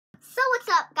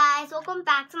welcome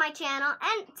back to my channel,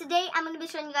 and today I'm going to be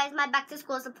showing you guys my back to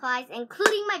school supplies,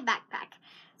 including my backpack.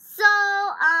 So,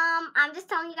 I'm just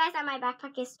telling you guys that my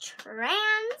backpack is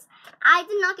trans. I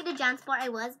did not get a JanSport, I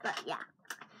was, but yeah.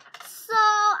 So,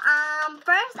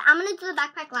 first, I'm going to do the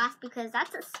backpack last because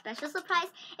that's a special surprise.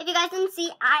 If you guys didn't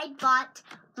see, I bought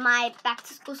my back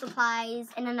to school supplies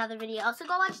in another video, so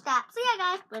go watch that. So yeah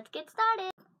guys, let's get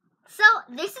started. So,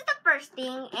 this is the first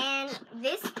thing, and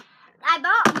this... I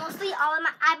bought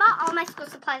all my school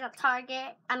supplies at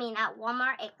Target. I mean at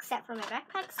Walmart, except for my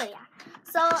backpack. So yeah.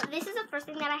 So this is the first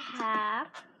thing that I have.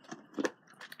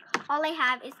 All I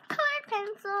have is colored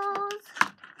pencils.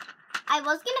 I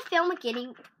was gonna film with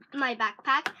getting my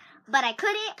backpack, but I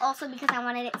couldn't. Also because I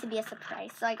wanted it to be a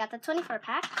surprise. So I got the 24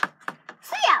 pack.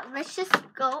 So yeah, let's just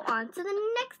go on to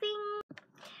the next thing.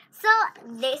 So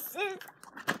this is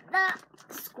the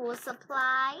school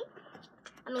supply.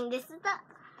 I mean, this is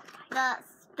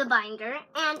the binder,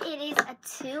 and it is a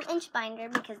 2-inch binder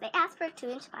because they asked for a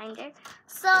 2-inch binder.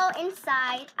 So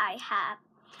inside I have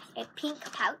a pink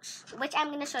pouch, which I'm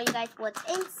going to show you guys what's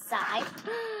inside.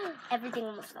 Everything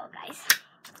almost fell, guys.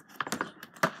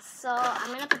 So I'm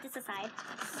going to put this aside.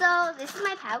 So this is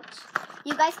my pouch.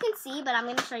 You guys can see, but I'm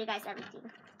going to show you guys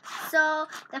everything. So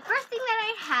the first thing that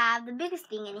I have, the biggest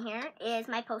thing in here, is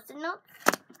my Post-it notes.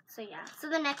 So yeah. So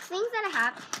the next things that I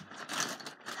have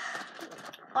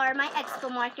are my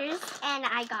Expo markers, and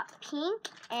I got pink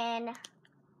and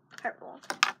purple.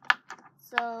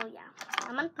 So yeah,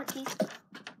 I'm gonna put these,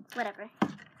 whatever. I'm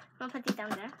gonna put these down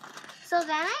there. So then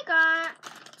I got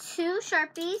 2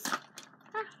 Sharpies.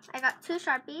 I got 2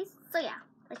 Sharpies. So yeah,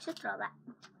 let's just throw that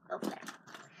over there.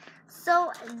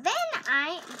 So then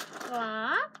I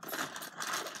got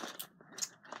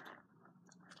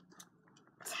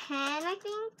 10, I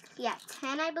think. Yeah,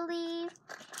 10, I believe.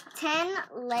 10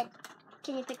 lead.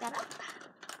 Can you pick that up?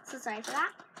 So sorry for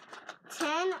that.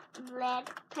 10 lead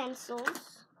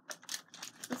pencils.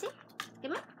 You see?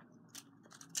 Give me.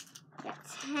 Yeah,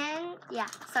 10. Yeah,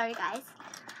 sorry guys.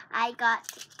 I got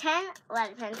 10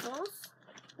 lead pencils,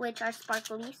 which are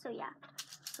sparkly. So yeah.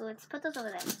 So let's put those over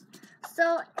there.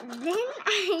 So then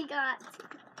I got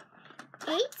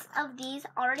 8 of these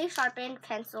already sharpened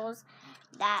pencils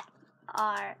that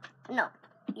are, no,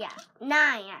 yeah,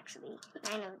 9 actually.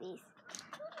 9 of these.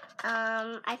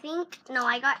 I think, no,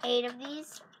 I got 8 of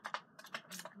these.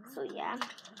 So, yeah.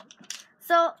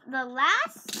 So, the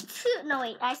last 2, no,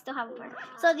 wait, I still have more.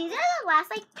 So, these are the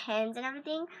last, like, pens and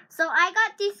everything. So, I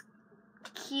got these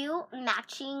cute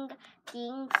matching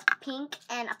things, pink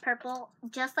and a purple,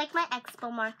 just like my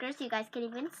Expo markers. You guys can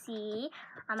even see.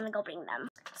 I'm gonna go bring them.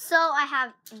 So, I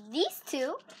have these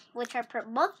 2, which are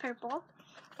both purple.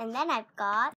 And then I've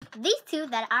got these 2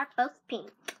 that are both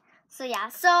pink. So, yeah.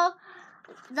 So,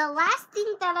 the last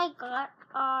thing that I got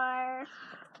are,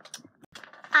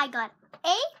 I got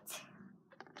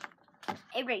 8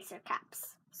 eraser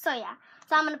caps. So yeah,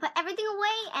 so I'm going to put everything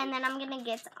away, and then I'm going to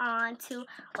get on to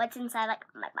what's inside, like,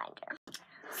 my binder.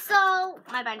 So,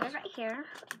 my binder's right here,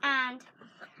 and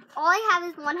all I have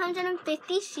is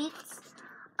 150 sheets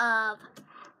of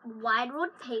wide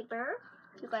ruled paper.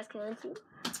 You guys can really see.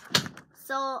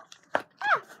 So,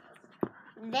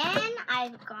 then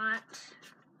I've got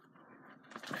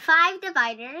 5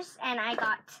 dividers, and I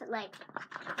got like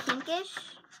pinkish,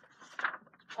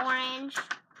 orange,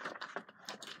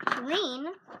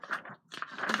 green,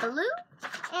 blue,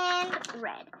 and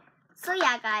red. So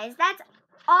yeah guys, that's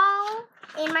all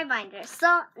in my binder.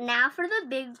 So now for the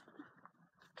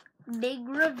big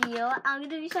reveal, I'm going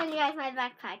to be showing you guys my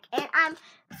backpack, and I'm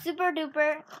super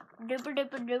duper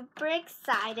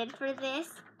excited for this.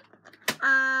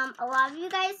 A lot of you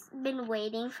guys been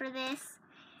waiting for this,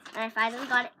 and I finally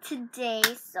got it today,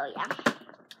 so yeah.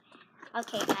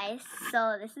 Okay guys,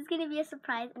 so this is going to be a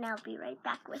surprise, and I'll be right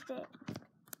back with it.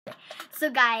 So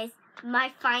guys,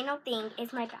 my final thing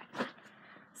is my backpack.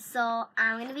 So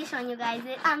I'm going to be showing you guys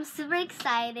it. I'm super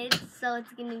excited, so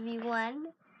it's going to be 1,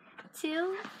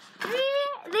 2, 3.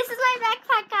 This is my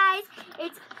backpack, guys.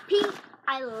 It's pink.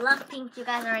 I love pink. You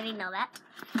guys already know that.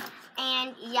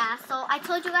 And yeah, so I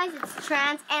told you guys it's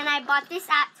trans, and I bought this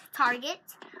at Target.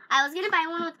 I was going to buy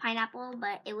one with pineapple,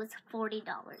 but it was $40.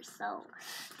 So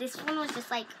this one was just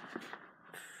like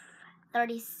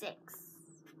 36.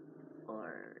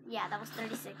 Or, yeah, that was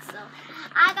 36. So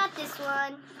I got this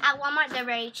one at Walmart. They're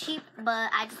very cheap,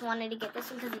 but I just wanted to get this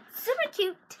one because it's super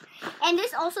cute. And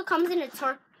this also comes in a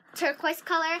turquoise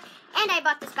color. And I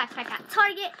bought this backpack at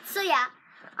Target. So yeah,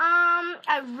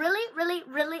 I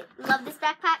really love this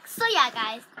backpack. So yeah,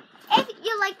 guys, if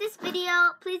you like this video,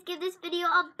 please give this video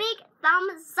a big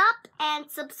thumbs up and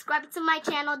subscribe to my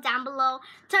channel down below.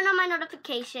 Turn on my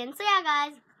notifications. So yeah,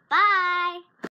 guys, Bye!